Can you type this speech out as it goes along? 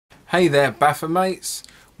Hey there, Baphomates.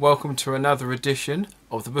 Welcome to another edition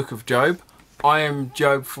of the Book of Job. I am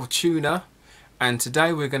Job Fortuna, and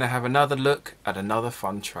today we're going to have another look at another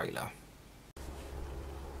fun trailer.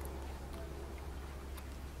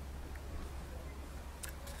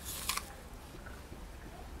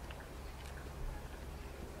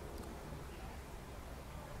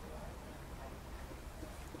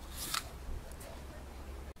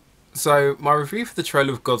 So my review for the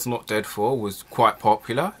trailer of God's Not Dead 4 was quite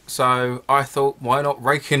popular, so I thought why not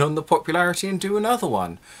rake in on the popularity and do another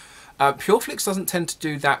one. PureFlix doesn't tend to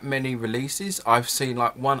do that many releases. I've seen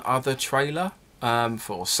like one other trailer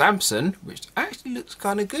for Samson, which actually looks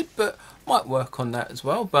kind of good, but might work on that as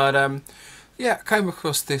well. But yeah, came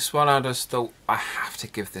across this one. I just thought I have to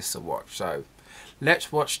give this a watch. So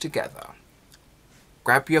let's watch together.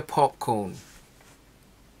 Grab your popcorn.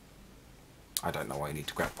 I don't know why you need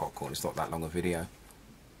to grab popcorn, it's not that long a video.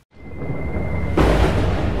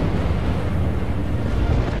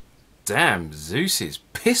 Damn, Zeus is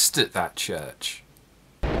pissed at that church.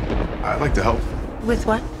 I'd like to help. With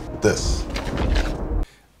what? This.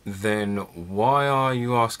 Then why are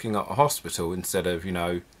you asking at a hospital instead of, you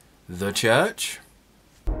know, the church?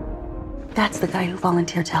 That's the guy who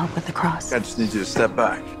volunteered to help with the cross. I just need you to step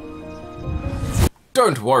back.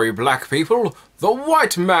 Don't worry, black people. The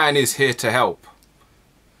white man is here to help.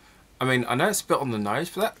 I mean, I know it's a bit on the nose,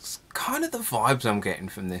 but that's kind of the vibes I'm getting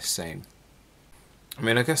from this scene. I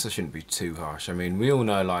mean, I guess I shouldn't be too harsh. I mean, we all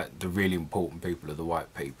know, like, the really important people are the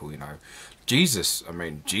white people, you know. Jesus, I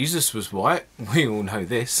mean, Jesus was white. We all know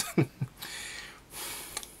this.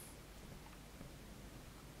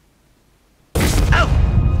 Ow!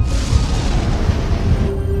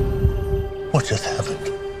 What just happened?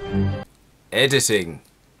 Editing.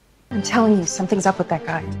 I'm telling you, something's up with that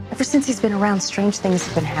guy. Ever since he's been around, strange things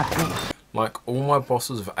have been happening. Like all my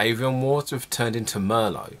bosses of Avion Water have turned into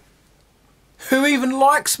Merlot. Who even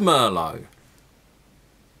likes Merlot?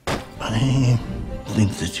 I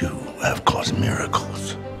think that you have caused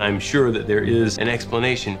miracles. I'm sure that there is an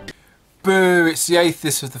explanation. Boo, it's the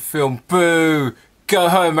atheist of the film. Boo! Go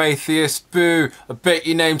home, atheist. Boo! I bet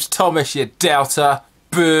your name's Thomas, you doubter.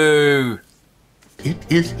 Boo!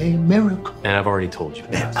 It is a miracle. And I've already told you.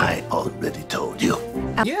 And I already told you.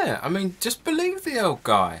 Yeah, I mean, just believe the old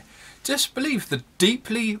guy. Just believe the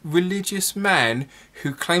deeply religious man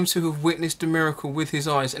who claims to have witnessed a miracle with his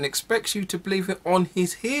eyes and expects you to believe it on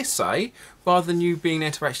his hearsay rather than you being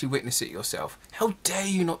there to actually witness it yourself. How dare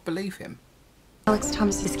you not believe him? Alex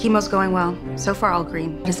Thomas, his chemo's going well. So far, all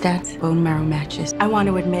green. His dad's bone marrow matches. I want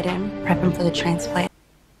to admit him, prep him for the transplant.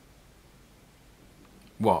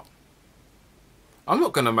 What? I'm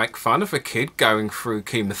not going to make fun of a kid going through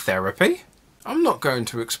chemotherapy. I'm not going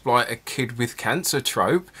to exploit a kid with cancer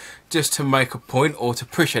trope just to make a point or to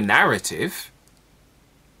push a narrative.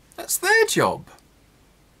 That's their job.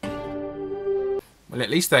 Well, at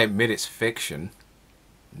least they admit it's fiction.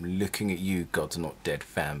 I'm looking at you, God's Not Dead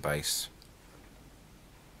fan base.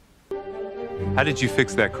 How did you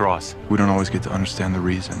fix that cross? We don't always get to understand the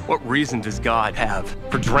reason. What reason does God have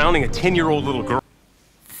for drowning a 10-year-old little girl?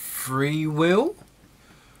 Free will?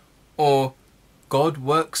 Or God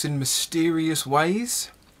works in mysterious ways?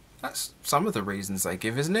 That's some of the reasons they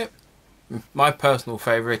give, isn't it? My personal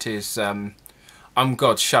favourite is, I'm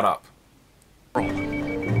God, shut up.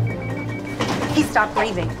 He stopped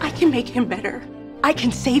breathing. I can make him better. I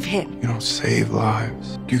can save him. You don't save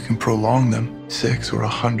lives. You can prolong them. 6 or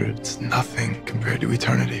 100, it's nothing compared to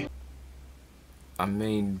eternity. I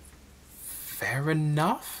mean, fair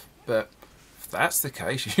enough, but if that's the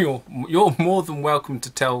case, you're more than welcome to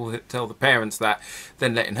tell the parents that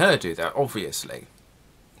than letting her do that, obviously.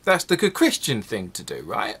 That's the good Christian thing to do,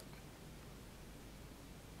 right?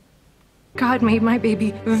 God made my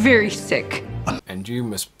baby very sick. And you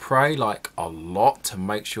must pray like a lot to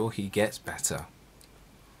make sure he gets better.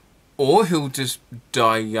 Or he'll just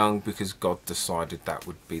die young because God decided that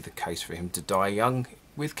would be the case for him to die young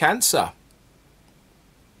with cancer.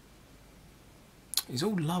 He's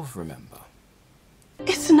all love, remember?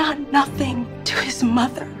 It's not nothing to his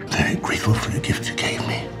mother. Very grateful for the gift you gave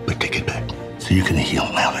me, but take it back so you can heal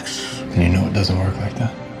Alex. And you know it doesn't work like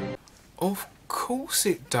that. Of course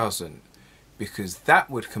it doesn't, because that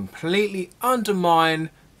would completely undermine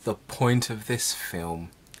the point of this film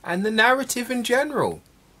and the narrative in general.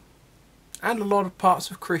 And a lot of parts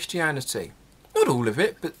of Christianity. Not all of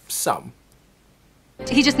it, but some.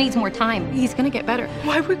 He just needs more time. He's gonna get better.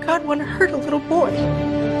 Why would God want to hurt a little boy?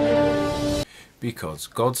 Because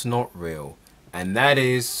God's not real. And that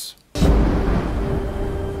is...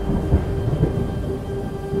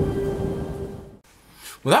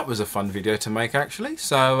 Well, that was a fun video to make actually,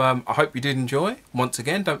 so I hope you did enjoy. Once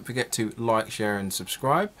again, don't forget to like, share and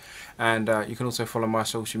subscribe, and you can also follow my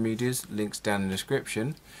social medias, links down in the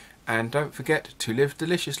description, and don't forget to live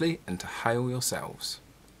deliciously and to hail yourselves.